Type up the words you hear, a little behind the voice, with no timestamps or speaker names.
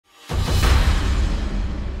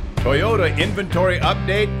Toyota inventory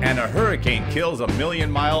update and a hurricane kills a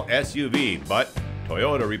million-mile SUV, but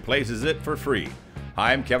Toyota replaces it for free.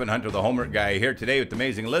 Hi, I'm Kevin Hunter, the Homework Guy, here today with the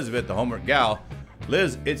amazing Elizabeth, the Homework Gal.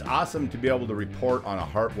 Liz, it's awesome to be able to report on a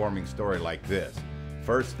heartwarming story like this.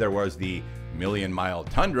 First, there was the million-mile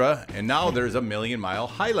Tundra, and now there's a million-mile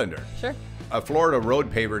Highlander. Sure. A Florida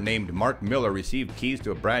road paver named Mark Miller received keys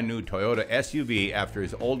to a brand new Toyota SUV after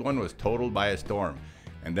his old one was totaled by a storm.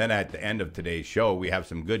 And then at the end of today's show, we have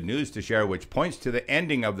some good news to share, which points to the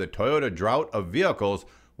ending of the Toyota drought of vehicles,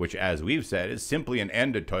 which, as we've said, is simply an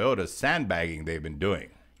end to Toyota's sandbagging they've been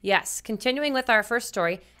doing. Yes, continuing with our first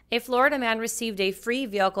story, a Florida man received a free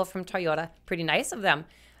vehicle from Toyota. Pretty nice of them.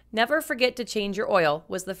 Never forget to change your oil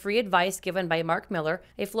was the free advice given by Mark Miller,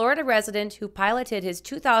 a Florida resident who piloted his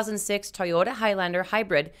 2006 Toyota Highlander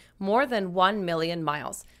hybrid more than 1 million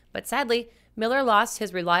miles. But sadly, Miller lost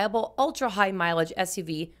his reliable ultra-high mileage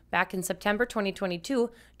SUV back in September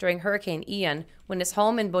 2022 during Hurricane Ian, when his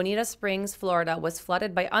home in Bonita Springs, Florida was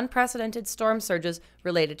flooded by unprecedented storm surges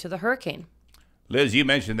related to the hurricane. Liz, you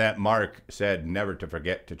mentioned that Mark said never to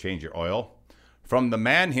forget to change your oil. From the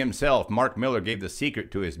man himself, Mark Miller gave the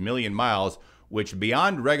secret to his million miles, which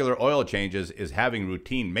beyond regular oil changes is having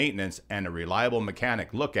routine maintenance and a reliable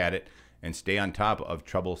mechanic look at it and stay on top of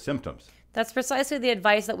trouble symptoms. That's precisely the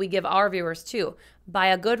advice that we give our viewers too. Buy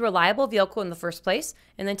a good, reliable vehicle in the first place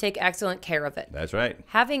and then take excellent care of it. That's right.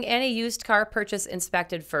 Having any used car purchase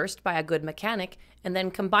inspected first by a good mechanic and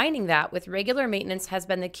then combining that with regular maintenance has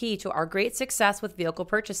been the key to our great success with vehicle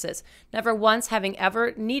purchases, never once having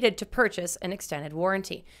ever needed to purchase an extended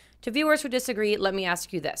warranty. To viewers who disagree, let me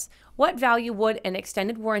ask you this. What value would an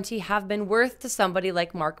extended warranty have been worth to somebody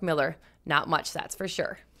like Mark Miller? Not much, that's for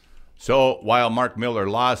sure. So while Mark Miller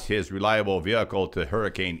lost his reliable vehicle to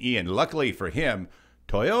Hurricane Ian, luckily for him,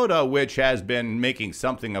 Toyota, which has been making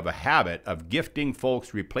something of a habit of gifting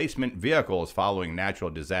folks replacement vehicles following natural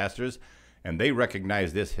disasters, and they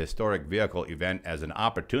recognize this historic vehicle event as an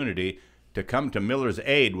opportunity to come to Miller's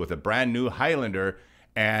aid with a brand new Highlander,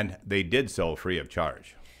 and they did so free of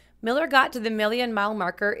charge. Miller got to the million-mile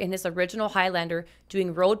marker in his original Highlander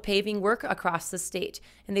doing road paving work across the state,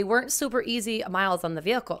 and they weren't super easy miles on the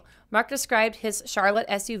vehicle. Mark described his Charlotte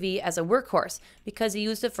SUV as a workhorse because he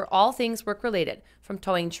used it for all things work-related, from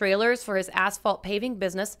towing trailers for his asphalt paving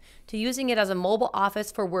business to using it as a mobile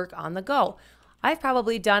office for work on the go. I've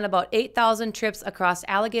probably done about 8,000 trips across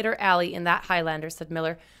Alligator Alley in that Highlander, said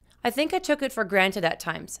Miller. I think I took it for granted at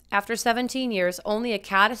times. After 17 years, only a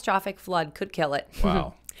catastrophic flood could kill it.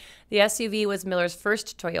 Wow. The SUV was Miller's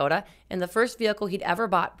first Toyota and the first vehicle he'd ever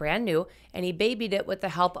bought brand new, and he babied it with the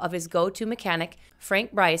help of his go-to mechanic,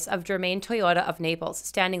 Frank Bryce of Germain Toyota of Naples,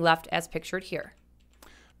 standing left as pictured here.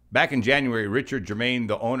 Back in January, Richard Germain,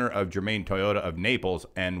 the owner of Germain Toyota of Naples,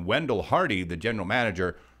 and Wendell Hardy, the general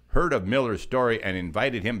manager, heard of Miller's story and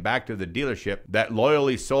invited him back to the dealership that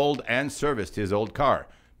loyally sold and serviced his old car.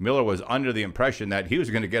 Miller was under the impression that he was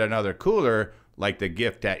going to get another cooler like the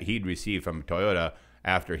gift that he'd received from Toyota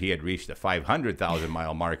after he had reached the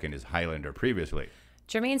 500,000-mile mark in his Highlander previously.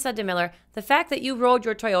 Germain said to Miller, "The fact that you rode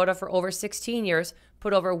your Toyota for over 16 years,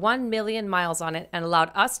 put over 1 million miles on it, and allowed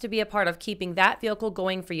us to be a part of keeping that vehicle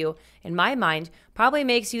going for you, in my mind, probably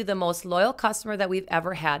makes you the most loyal customer that we've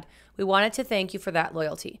ever had. We wanted to thank you for that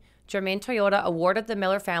loyalty." Germain Toyota awarded the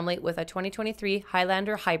Miller family with a 2023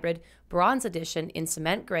 Highlander Hybrid Bronze Edition in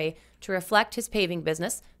cement gray to reflect his paving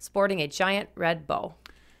business, sporting a giant red bow.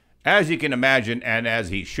 As you can imagine, and as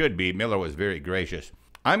he should be, Miller was very gracious.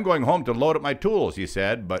 "I'm going home to load up my tools," he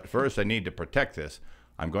said, "but first I need to protect this.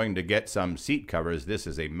 I'm going to get some seat covers. This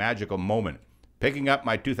is a magical moment. Picking up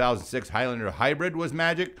my 2006 Highlander Hybrid was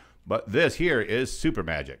magic, but this here is super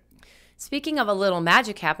magic." Speaking of a little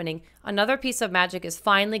magic happening, another piece of magic is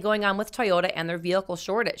finally going on with Toyota and their vehicle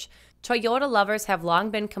shortage. Toyota lovers have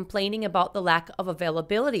long been complaining about the lack of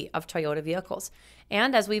availability of Toyota vehicles.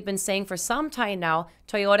 And as we've been saying for some time now,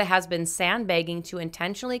 Toyota has been sandbagging to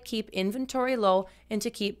intentionally keep inventory low and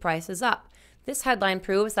to keep prices up. This headline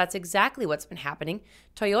proves that's exactly what's been happening.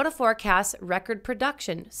 Toyota forecasts record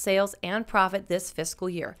production, sales, and profit this fiscal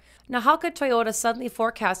year. Now, how could Toyota suddenly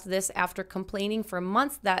forecast this after complaining for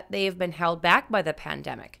months that they have been held back by the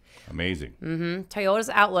pandemic? Amazing.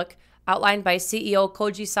 Toyota's outlook, outlined by CEO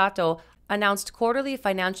Koji Sato, announced quarterly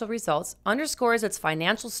financial results, underscores its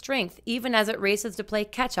financial strength even as it races to play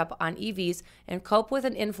catch-up on EVs and cope with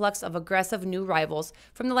an influx of aggressive new rivals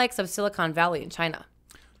from the likes of Silicon Valley and China.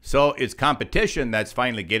 So it's competition that's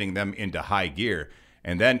finally getting them into high gear.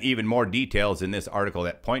 And then even more details in this article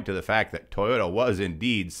that point to the fact that Toyota was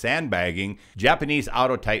indeed sandbagging. Japanese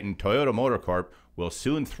auto titan Toyota Motor Corp will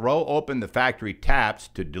soon throw open the factory taps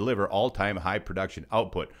to deliver all-time high production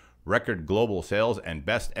output. record global sales, and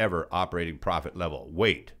best ever operating profit level.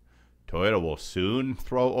 Wait, Toyota will soon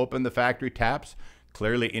throw open the factory taps,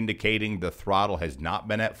 clearly indicating the throttle has not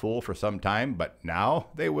been at full for some time, but now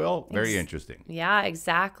they will? Very interesting. Yeah,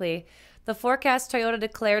 exactly. The forecast Toyota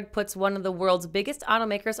declared puts one of the world's biggest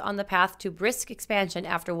automakers on the path to brisk expansion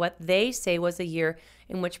after what they say was a year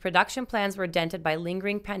in which production plans were dented by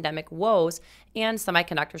lingering pandemic woes and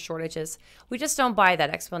semiconductor shortages. We just don't buy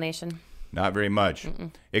that explanation. Not very much.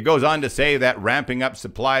 It goes on to say that ramping up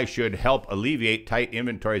supply should help alleviate tight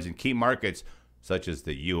inventories in key markets such as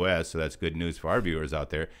the U.S., so that's good news for our viewers out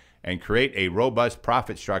there, and create a robust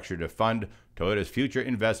profit structure to fund Toyota's future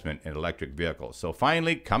investment in electric vehicles. So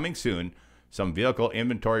finally, coming soon, some vehicle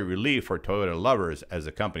inventory relief for Toyota lovers as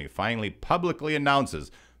the company finally publicly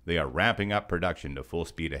announces they are ramping up production to full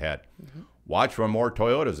speed ahead. Watch for more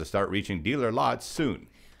Toyotas to start reaching dealer lots soon.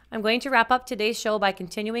 I'm going to wrap up today's show by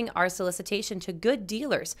continuing our solicitation to good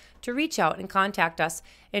dealers to reach out and contact us.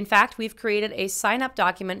 In fact, we've created a sign-up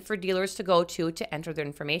document for dealers to go to enter their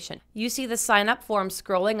information. You see the sign-up form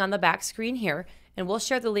scrolling on the back screen here, and we'll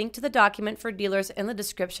share the link to the document for dealers in the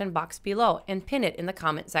description box below and pin it in the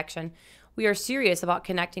comment section. We are serious about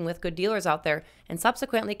connecting with good dealers out there and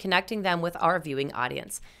subsequently connecting them with our viewing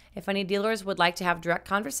audience. If any dealers would like to have direct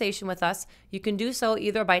conversation with us, you can do so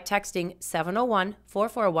either by texting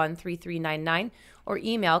 701-441-3399 or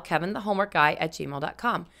email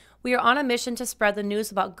kevinthehomeworkguy@gmail.com. We are on a mission to spread the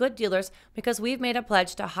news about good dealers because we've made a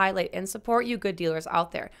pledge to highlight and support you good dealers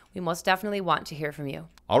out there. We most definitely want to hear from you.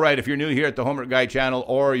 All right, if you're new here at the Homework Guy channel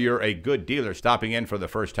or you're a good dealer stopping in for the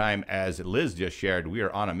first time, as Liz just shared, we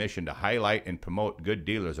are on a mission to highlight and promote good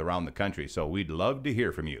dealers around the country, so we'd love to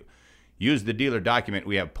hear from you. Use the dealer document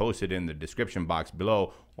we have posted in the description box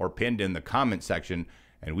below or pinned in the comment section,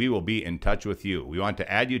 and we will be in touch with you. We want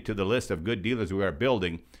to add you to the list of good dealers we are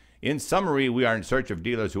building. In summary, we are in search of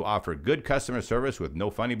dealers who offer good customer service with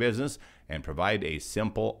no funny business and provide a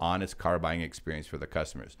simple, honest car buying experience for the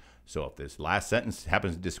customers. So if this last sentence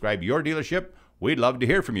happens to describe your dealership, we'd love to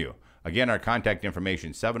hear from you. Again, our contact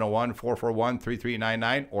information,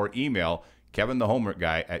 701-441-3399 or email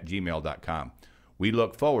kevinthehomeworkguy@gmail.com. We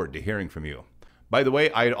look forward to hearing from you. By the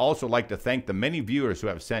way, I'd also like to thank the many viewers who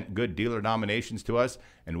have sent good dealer nominations to us,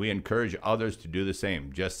 and we encourage others to do the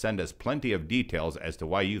same. Just send us plenty of details as to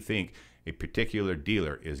why you think a particular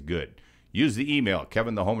dealer is good. Use the email,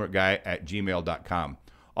 kevinthehomeworkguy@gmail.com.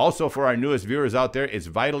 Also, for our newest viewers out there, it's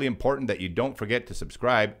vitally important that you don't forget to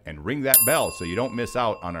subscribe and ring that bell so you don't miss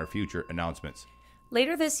out on our future announcements.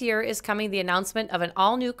 Later this year is coming the announcement of an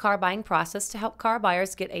all-new car buying process to help car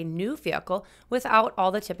buyers get a new vehicle without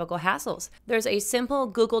all the typical hassles. There's a simple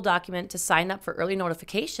Google document to sign up for early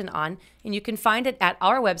notification on, and you can find it at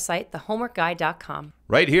our website, thehomeworkguy.com.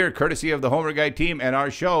 Right here, courtesy of the Homework Guy team and our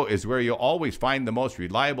show, is where you'll always find the most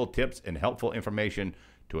reliable tips and helpful information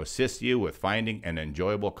to assist you with finding an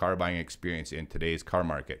enjoyable car buying experience in today's car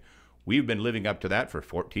market. We've been living up to that for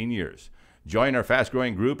 14 years. Join our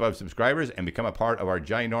fast-growing group of subscribers and become a part of our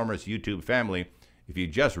ginormous YouTube family. If you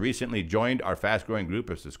just recently joined our fast-growing group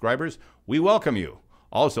of subscribers, we welcome you.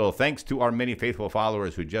 Also, thanks to our many faithful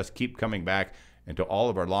followers who just keep coming back, and to all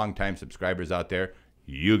of our longtime subscribers out there,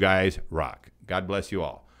 you guys rock. God bless you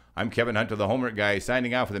all. I'm Kevin Hunter, the Homework Guy,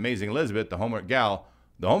 signing off with amazing Elizabeth, the Homework Gal.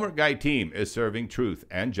 The Homework Guy team is serving truth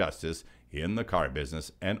and justice in the car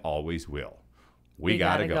business and always will. We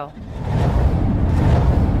gotta go.